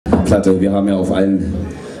Platte. Wir haben ja auf allen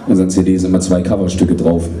unseren CDs immer 2 Coverstücke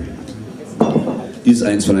drauf. Dies ist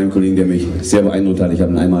eins von einem Kollegen, der mich sehr beeindruckt hat. Ich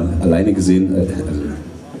habe ihn einmal alleine gesehen,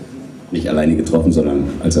 nicht alleine getroffen, sondern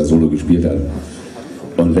als er Solo gespielt hat.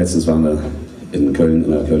 Und letztens waren wir in Köln,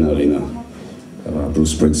 in der Kölner Arena. Da war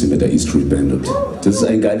Bruce Springsteen mit der E Street Band. Und das ist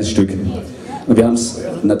ein geiles Stück. Und wir haben es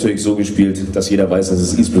natürlich so gespielt, dass jeder weiß, dass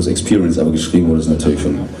es East Blues Experience, aber geschrieben wurde es natürlich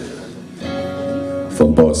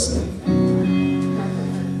vom Boss.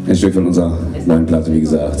 Ein Stück von unserer neuen Platte, wie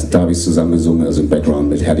gesagt. Da habe ich es zusammengesungen, also im Background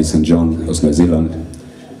mit Hattie St. John aus Neuseeland.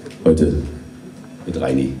 Heute mit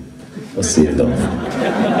Reini aus Zehlendorf.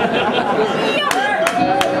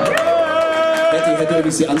 Hätte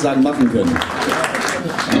übrigens die Ansagen machen können.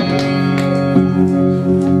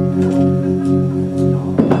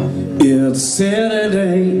 It's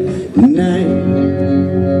Saturday night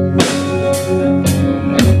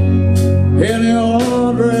and you're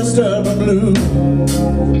all dressed up in blue.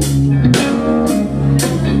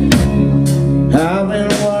 I've been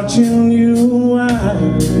watching you,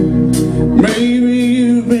 maybe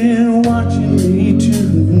you've been watching me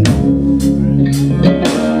too.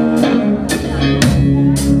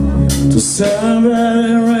 To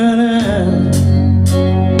somebody ran out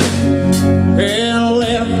and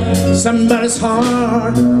left somebody's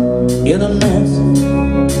heart in a mess.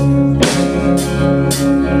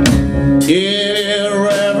 Yeah,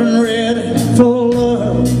 Reverend ready for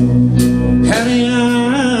love, honey,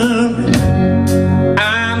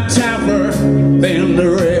 I'm tougher than the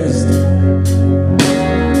rest.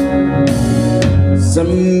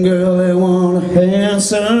 Some girl, they want a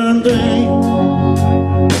handsome dame,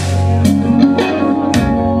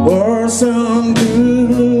 or some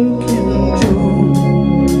good-looking Joe.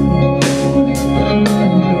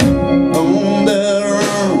 On their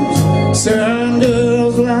arms,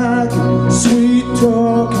 sandals like sweet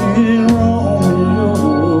talking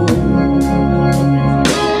Romeo.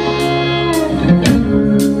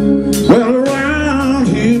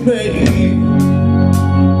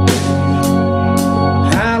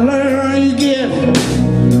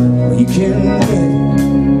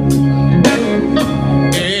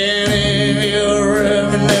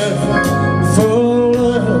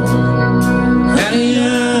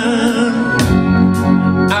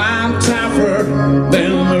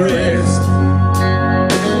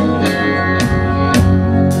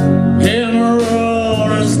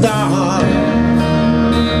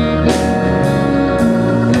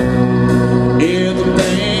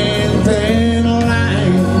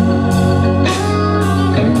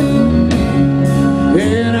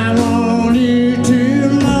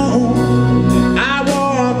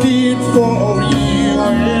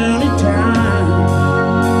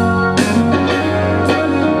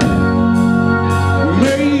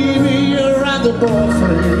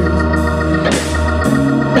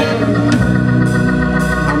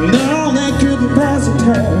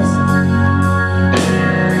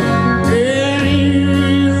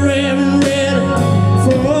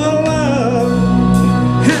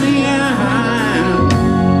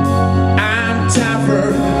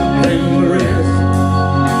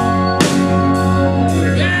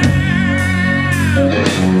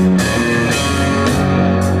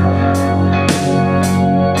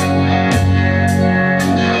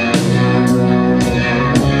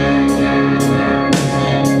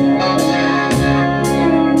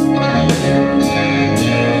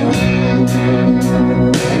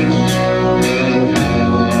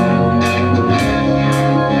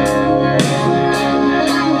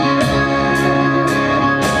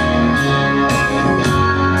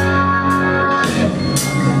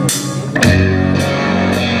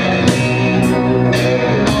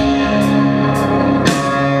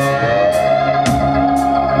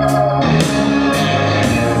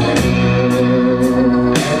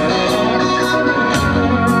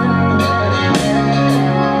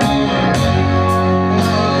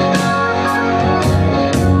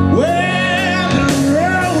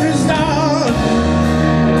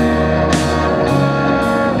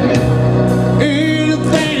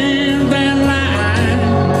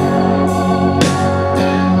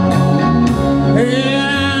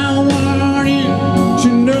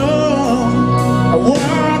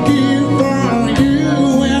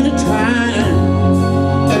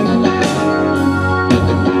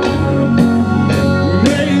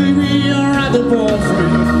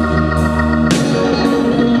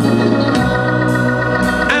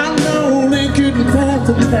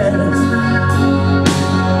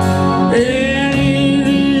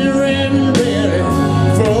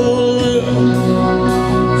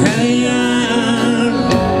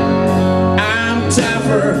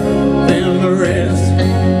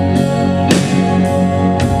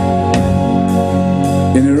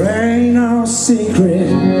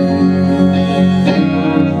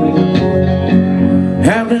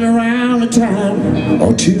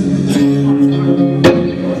 about you.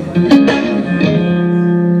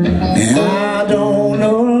 I don't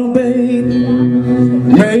know, babe,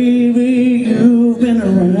 maybe you've been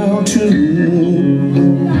around too.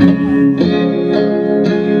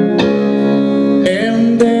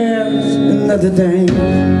 And there's another thing,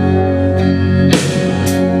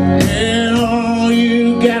 and all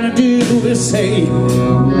you gotta do is say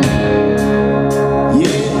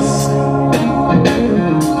yes.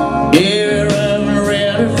 If I'm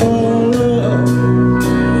ready for love,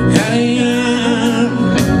 honey,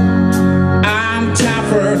 I'm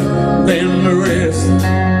tougher than the rest.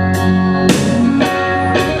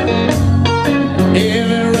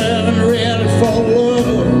 If I'm ready for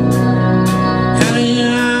love, honey,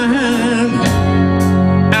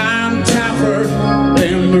 I'm tougher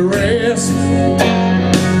than the rest.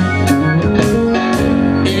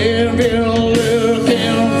 If you're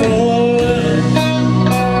looking for love,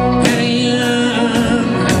 honey,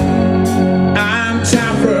 I'm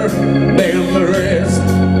tougher than the rest.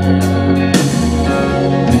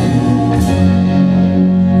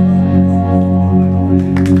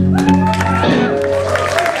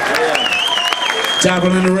 Tougher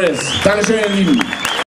than the rest. Dankeschön, ihr Lieben.